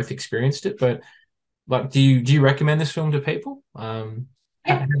 We both experienced it, but like do you recommend this film to people? How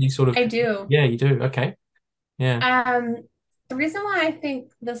Yeah, do you sort of I do. yeah, you do. Okay. Yeah. Um, the reason why I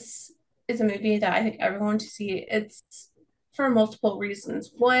think this is a movie that I think everyone should see, it's for multiple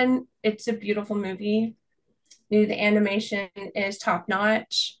reasons. One, it's a beautiful movie. The animation is top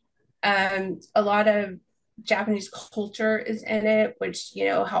notch. A lot of Japanese culture is in it, which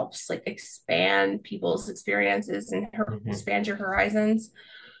helps like expand people's experiences and Hmm. expand your horizons.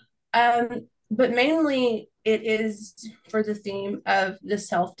 But mainly, it is for the theme of the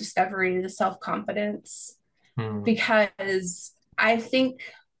self discovery, the self confidence, Hmm. because I think,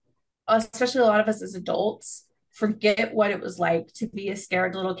 especially a lot of us as adults, forget what it was like to be a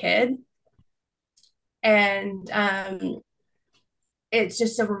scared little kid. And it's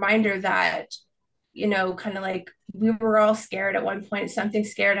just a reminder that, kind of like we were all scared at one point, something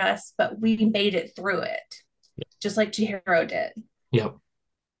scared us, but we made it through it, just like Chihiro did. Yep.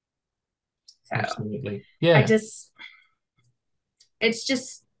 So Absolutely. I Yeah. just, it's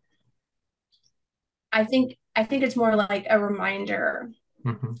just, I think it's more like a reminder,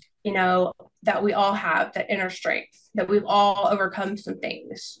 Hmm. you know, that we all have that inner strength, that we've all overcome some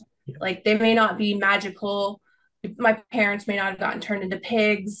things. Yeah. Like they may not be magical. My parents may not have gotten turned into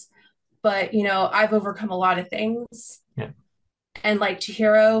pigs, but I've overcome a lot of things. Yeah. And like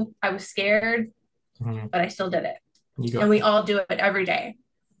Chihiro, I was scared, Hmm. but I still did it. You And got we all do it every day.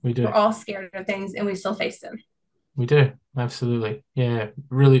 we We're do. all scared of things and we still face them. We do. Absolutely. Yeah.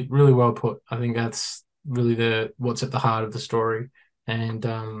 Really, really well put. I think that's really the what's at the heart of the story. And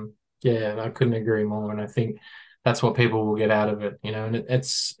yeah, I couldn't agree more. And I think that's what people will get out of it, and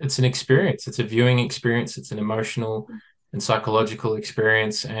it's an experience. It's a viewing experience. It's an emotional and psychological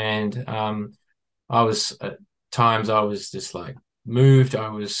experience. And I was at times I was just like moved, I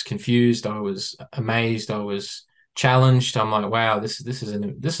was confused, I was amazed, I was challenged. I'm like, wow, this is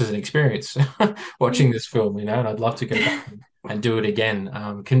an experience watching this film, and I'd love to go back and do it again.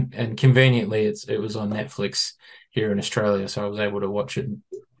 And conveniently, it was on Netflix here in Australia, so I was able to watch it,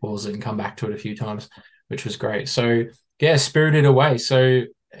 pause it, and come back to it a few times, which was great. So yeah, Spirited Away. So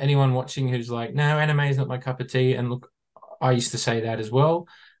anyone watching who's like, no, anime is not my cup of tea, and look, I used to say that as well.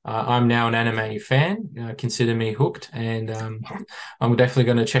 I'm now an anime fan. Consider me hooked, and I'm definitely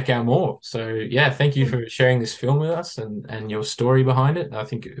going to check out more. So yeah, thank you for sharing this film with us and your story behind it. I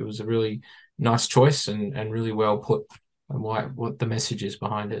think it was a really nice choice and really well put, and what the message is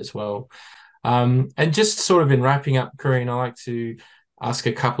behind it as well. And just sort of in wrapping up, Corinne, I like to ask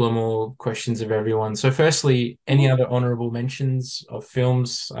a couple of more questions of everyone. So firstly, any other honorable mentions of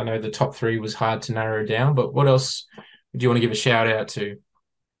films? I know the top three was hard to narrow down, but what else do you want to give a shout out to?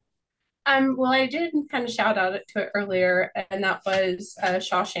 Well, I did kind of shout out to it earlier, and that was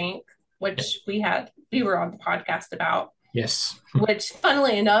Shawshank, Yeah. which we were on the podcast about. Yes. Which,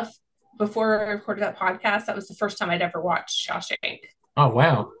 funnily enough, before I recorded that podcast, that was the first time I'd ever watched Shawshank. Oh,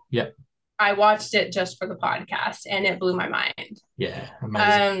 wow. Yeah. I watched it just for the podcast, and it blew my mind. Yeah.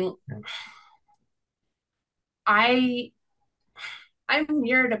 Amazing. I I'm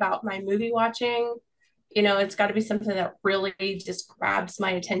weird about my movie watching. It's got to be something that really just grabs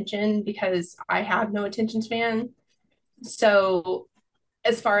my attention because I have no attention span. So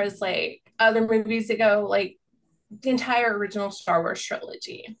as far as like other movies that go, like the entire original Star Wars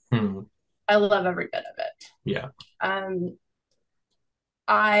trilogy, I love every bit of it. Yeah.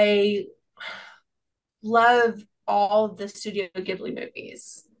 I love all of the Studio Ghibli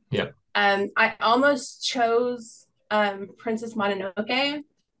movies. Yeah. I almost chose Princess Mononoke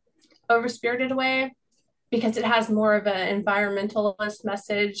over Spirited Away because it has more of an environmentalist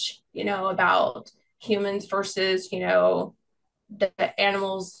message, you know, about humans versus, you know, the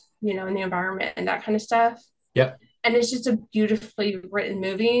animals, you know, in the environment and that kind of stuff. Yep. And it's just a beautifully written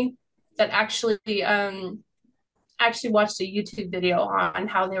movie that actually watched a YouTube video on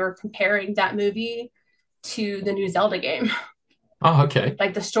how they were comparing that movie to the new Zelda game. Oh, okay.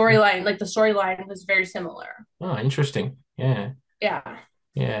 Like the storyline was very similar. Oh, interesting. Yeah. Yeah.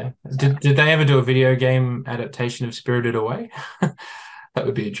 Yeah. Did they ever do a video game adaptation of Spirited Away? That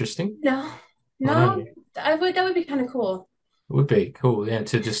would be interesting. No, No, that would be kind of cool. it would be cool. Yeah,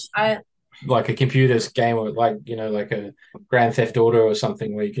 to just I like a computer's game or like, you know, like a Grand Theft Auto or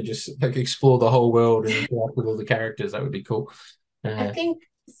something where you could just like explore the whole world and interact with all the characters. That would be cool. I think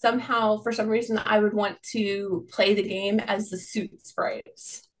somehow for some reason I would want to play the game as the suit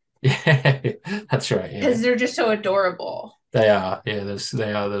sprites Yeah, that's right. Yeah, because they're just so adorable. they are. Yeah,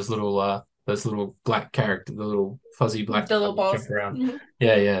 they are those little black character, the little fuzzy black The little balls. jump around. Mm-hmm.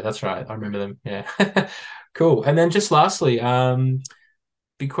 Yeah, that's right. I remember them. Yeah. Cool. And then just lastly,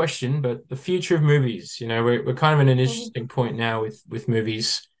 big question, but the future of movies. You know, we're kind of at an interesting point now with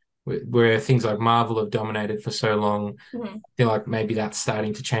movies where things like Marvel have dominated for so long. I feel like maybe that's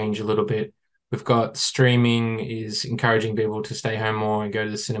starting to change a little bit. We've got streaming is encouraging people to stay home more and go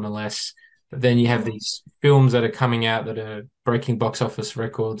to the cinema less. But then you have these films that are coming out that are breaking box office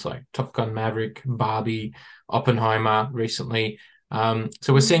records like Top Gun Maverick, Barbie, Oppenheimer recently. So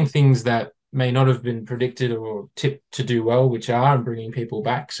we're seeing things that may not have been predicted or tipped to do well, which are and bringing people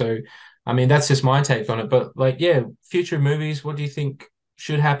back. So, I mean, that's just my take on it. But like, yeah, future movies, what do you think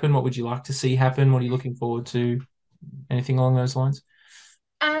should happen? What would you like to see happen? What are you looking forward to? Anything along those lines?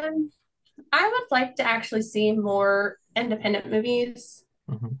 I would like to actually see more independent movies.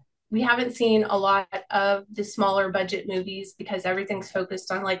 We haven't seen a lot of the smaller budget movies because everything's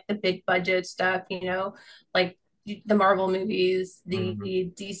focused on like the big budget stuff, you know, like the Marvel movies, the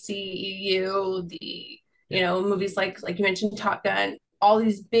DCEU, you know, movies like you mentioned Top Gun, all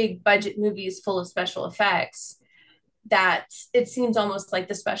these big budget movies full of special effects that it seems almost like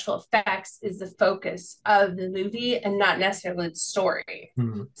the special effects is the focus of the movie and not necessarily the story.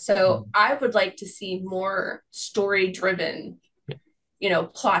 So I would like to see more story driven, you know,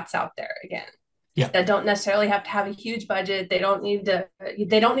 plots out there again. That don't necessarily have to have a huge budget. They don't need to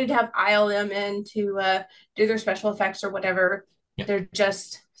have ILM in to do their special effects or whatever. They're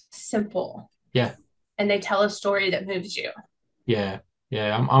just simple. And they tell a story that moves you.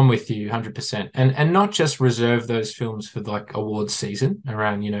 I'm with you 100%. And not just reserve those films for like awards season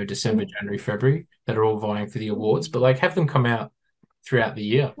around, you know, December, January, February that are all vying for the awards, but like have them come out throughout the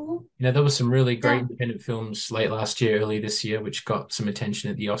year. You know, there were some really great independent films late last year, early this year, which got some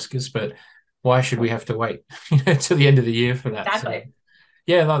attention at the Oscars, but why should we have to wait, you know, till the end of the year for that? Exactly. So,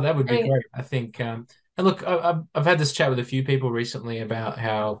 yeah, no, that would be great. I think, and look, I've had this chat with a few people recently about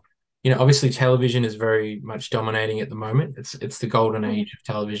how, you know, obviously television is very much dominating at the moment. It's the golden age of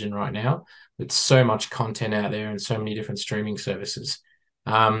television right now. With so much content out there and so many different streaming services,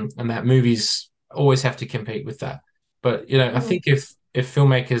 and that movies always have to compete with that. But you know, I think if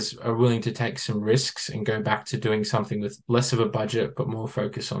filmmakers are willing to take some risks and go back to doing something with less of a budget but more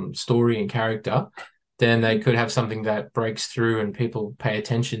focus on story and character, then they could have something that breaks through and people pay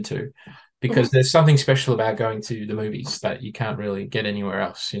attention to. Because there's something special about going to the movies that you can't really get anywhere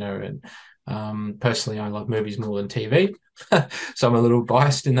else, you know. And personally, I love movies more than TV, so I'm a little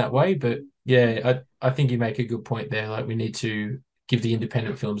biased in that way. But yeah, I think you make a good point there. Like we need to give the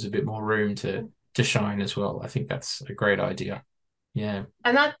independent films a bit more room to shine as well. I think that's a great idea. Yeah,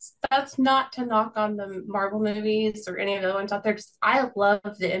 and that's not to knock on the Marvel movies or any of the ones out there because I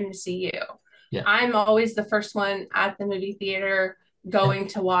love the MCU. Yeah, I'm always the first one at the movie theater going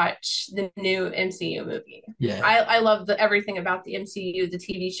to watch the new MCU movie. Yeah, I love everything about the MCU, the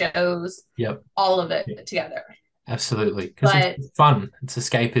TV shows, all of it together. Absolutely, because it's fun. It's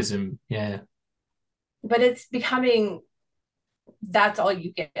escapism. Yeah, but it's becoming that's all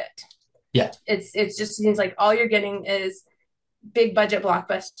you get. Yeah, it's just seems like all you're getting is big budget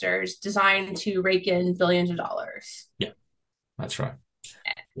blockbusters designed to rake in billions of dollars. Yeah, that's right.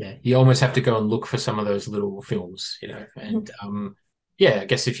 Yeah, you almost have to go and look for some of those little films, you know, and yeah, I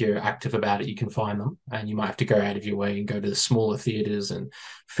guess if you're active about it, you can find them, and you might have to go out of your way and go to the smaller theaters and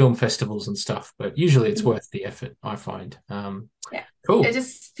film festivals and stuff. But usually, it's worth the effort, I find. Yeah, Cool. it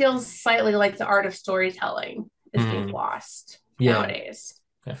just feels slightly like the art of storytelling is being lost nowadays.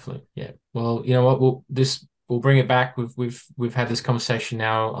 Definitely. Yeah. Well, you know what? We'll bring it back. We've had this conversation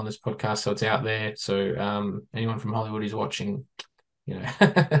now on this podcast, so it's out there. So anyone from Hollywood who's watching, you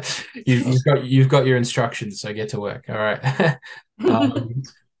know, you've got your instructions, so get to work. All right.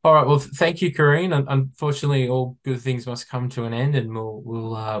 All right. Well, thank you, Corrine. Unfortunately, all good things must come to an end, and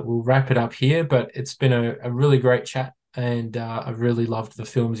we'll wrap it up here. But it's been a really great chat, and I've really loved the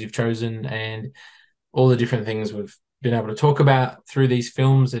films you've chosen and all the different things we've been able to talk about through these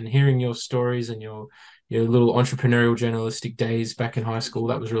films, and hearing your stories and your little entrepreneurial journalistic days back in high school.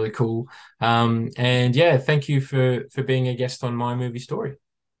 That was really cool. And yeah, thank you for being a guest on My Movie Story.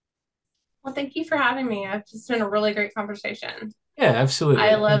 Well, thank you for having me. It's been a really great conversation. Yeah, absolutely.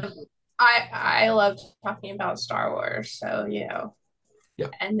 I love talking about Star Wars. So, yeah.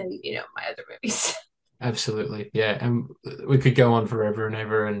 And then, my other movies. Absolutely. Yeah. And we could go on forever and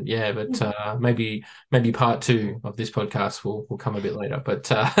ever. And yeah, but maybe part 2 of this podcast will come a bit later. But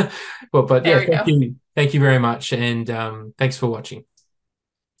but yeah, thank you very much. And thanks for watching.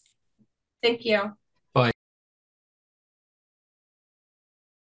 Thank you.